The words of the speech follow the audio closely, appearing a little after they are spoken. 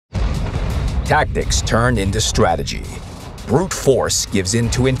Tactics turn into strategy. Brute force gives in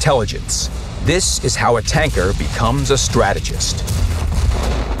to intelligence. This is how a tanker becomes a strategist.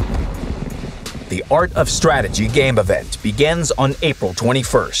 The Art of Strategy game event begins on April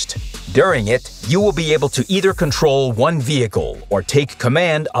 21st. During it, you will be able to either control one vehicle or take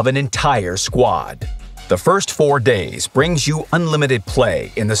command of an entire squad. The first 4 days brings you unlimited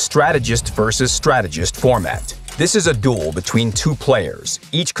play in the strategist versus strategist format. This is a duel between 2 players,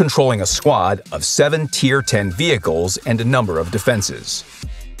 each controlling a squad of 7 Tier 10 vehicles and a number of defenses.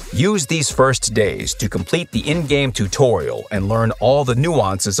 Use these first days to complete the in-game tutorial and learn all the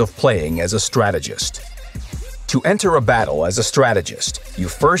nuances of playing as a strategist. To enter a battle as a strategist, you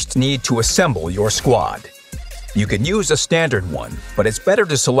first need to assemble your squad. You can use a standard one, but it's better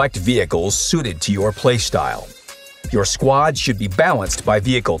to select vehicles suited to your playstyle. Your squad should be balanced by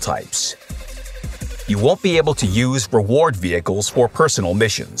vehicle types. You won't be able to use reward vehicles for personal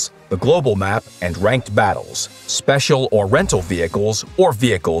missions, the global map and ranked battles, special or rental vehicles, or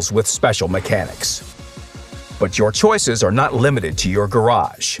vehicles with special mechanics. But your choices are not limited to your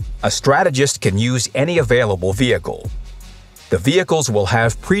garage. A strategist can use any available vehicle. The vehicles will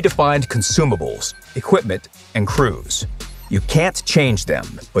have predefined consumables, equipment, and crews. You can't change them,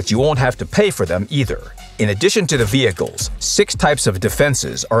 but you won't have to pay for them either. In addition to the vehicles, 6 types of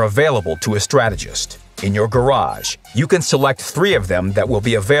defenses are available to a strategist. In your garage, you can select 3 of them that will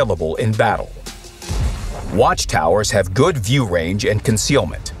be available in battle. Watchtowers have good view range and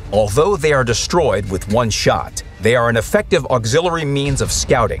concealment. Although they are destroyed with one shot, they are an effective auxiliary means of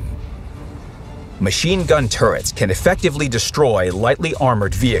scouting. Machine gun turrets can effectively destroy lightly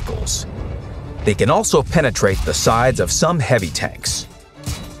armored vehicles. They can also penetrate the sides of some heavy tanks.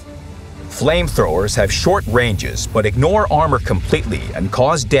 Flamethrowers have short ranges but ignore armor completely and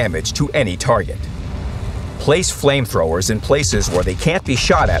cause damage to any target. Place flamethrowers in places where they can't be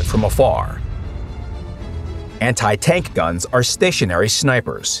shot at from afar. Anti-tank guns are stationary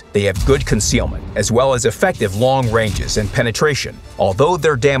snipers. They have good concealment, as well as effective long ranges and penetration. Although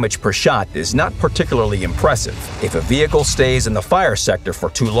their damage per shot is not particularly impressive, if a vehicle stays in the fire sector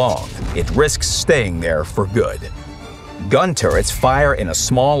for too long, it risks staying there for good. Gun turrets fire in a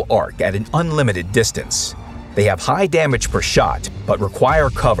small arc at an unlimited distance. They have high damage per shot, but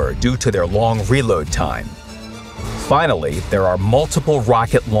require cover due to their long reload time. Finally, there are multiple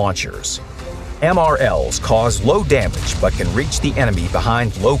rocket launchers. MRLs cause low damage but can reach the enemy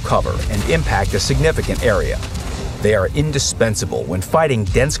behind low cover and impact a significant area. They are indispensable when fighting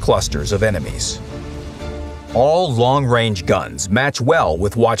dense clusters of enemies. All long-range guns match well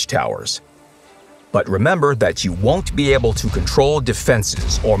with watchtowers. But remember that you won't be able to control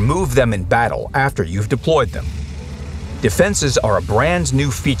defenses or move them in battle after you've deployed them. Defenses are a brand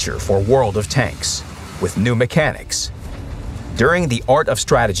new feature for World of Tanks, with new mechanics. During the Art of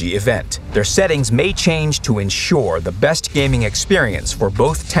Strategy event, their settings may change to ensure the best gaming experience for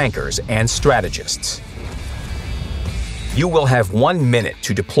both tankers and strategists. You will have 1 minute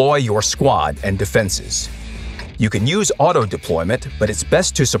to deploy your squad and defenses. You can use auto-deployment, but it's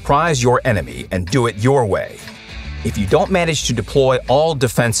best to surprise your enemy and do it your way. If you don't manage to deploy all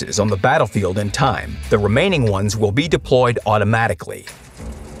defenses on the battlefield in time, the remaining ones will be deployed automatically.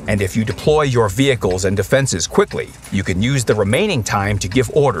 And if you deploy your vehicles and defenses quickly, you can use the remaining time to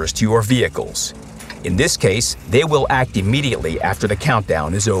give orders to your vehicles. In this case, they will act immediately after the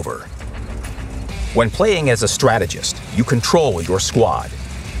countdown is over. When playing as a strategist, you control your squad.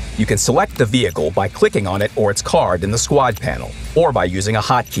 You can select the vehicle by clicking on it or its card in the squad panel, or by using a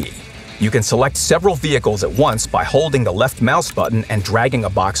hotkey. You can select several vehicles at once by holding the left mouse button and dragging a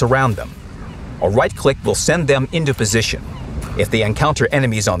box around them. A right click will send them into position. If they encounter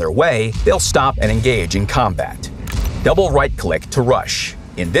enemies on their way, they'll stop and engage in combat. Double right-click to rush.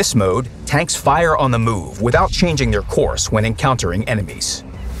 In this mode, tanks fire on the move without changing their course when encountering enemies.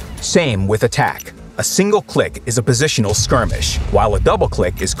 Same with attack. A single click is a positional skirmish, while a double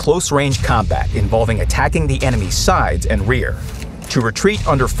click is close-range combat involving attacking the enemy's sides and rear. To retreat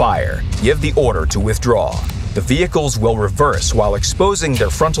under fire, give the order to withdraw. The vehicles will reverse while exposing their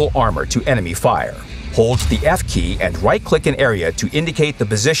frontal armor to enemy fire. Hold the F key and right-click an area to indicate the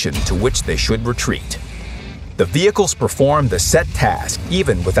position to which they should retreat. The vehicles perform the set task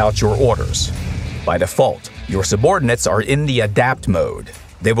even without your orders. By default, your subordinates are in the adapt mode.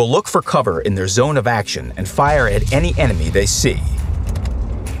 They will look for cover in their zone of action and fire at any enemy they see.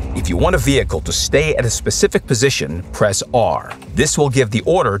 If you want a vehicle to stay at a specific position, press R. This will give the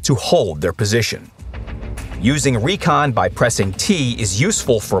order to hold their position. Using recon by pressing T is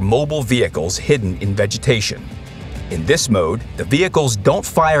useful for mobile vehicles hidden in vegetation. In this mode, the vehicles don't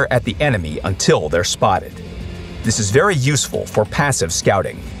fire at the enemy until they're spotted. This is very useful for passive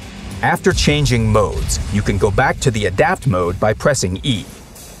scouting. After changing modes, you can go back to the Adapt mode by pressing E.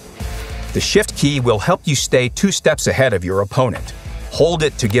 The Shift key will help you stay 2 steps ahead of your opponent. Hold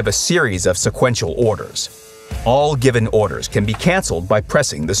it to give a series of sequential orders. All given orders can be cancelled by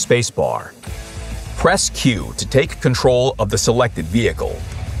pressing the spacebar. Press Q to take control of the selected vehicle.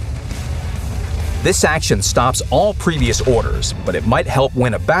 This action stops all previous orders, but it might help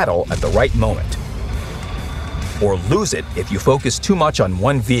win a battle at the right moment. Or lose it if you focus too much on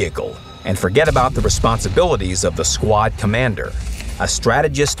one vehicle and forget about the responsibilities of the squad commander. A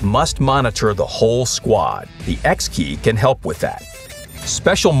strategist must monitor the whole squad. The X key can help with that.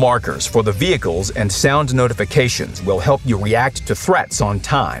 Special markers for the vehicles and sound notifications will help you react to threats on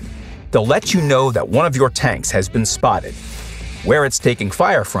time. They'll let you know that one of your tanks has been spotted, where it's taking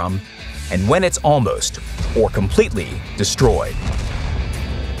fire from, and when it's almost or completely destroyed.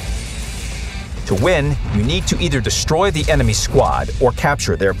 To win, you need to either destroy the enemy squad or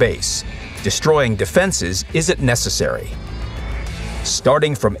capture their base. Destroying defenses isn't necessary.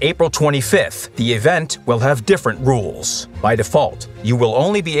 Starting from April 25th, the event will have different rules. By default, you will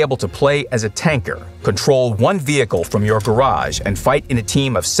only be able to play as a tanker, control one vehicle from your garage, and fight in a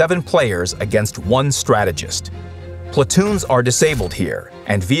team of 7 players against one strategist. Platoons are disabled here,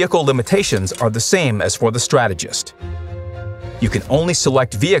 and vehicle limitations are the same as for the strategist. You can only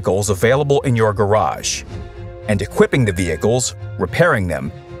select vehicles available in your garage. And equipping the vehicles, repairing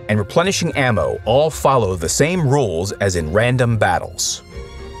them, and replenishing ammo all follow the same rules as in random battles.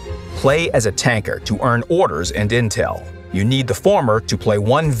 Play as a tanker to earn orders and intel. You need the former to play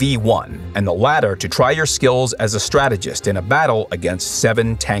 1v1 and the latter to try your skills as a strategist in a battle against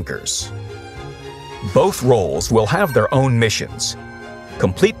 7 tankers. Both roles will have their own missions.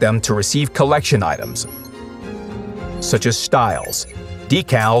 Complete them to receive collection items, such as styles,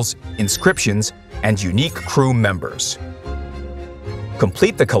 decals, inscriptions, and unique crew members.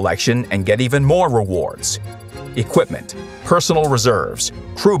 Complete the collection and get even more rewards: equipment, personal reserves,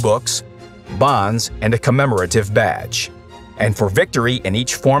 crew books, bonds, and a commemorative badge. And for victory in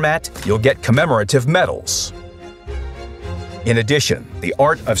each format, you'll get commemorative medals. In addition, the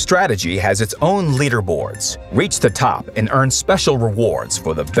Art of Strategy has its own leaderboards. Reach the top and earn special rewards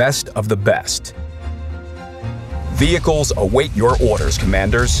for the best of the best. Vehicles await your orders,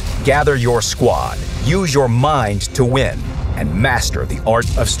 commanders. Gather your squad, use your mind to win, and master the art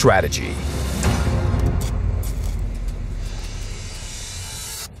of strategy.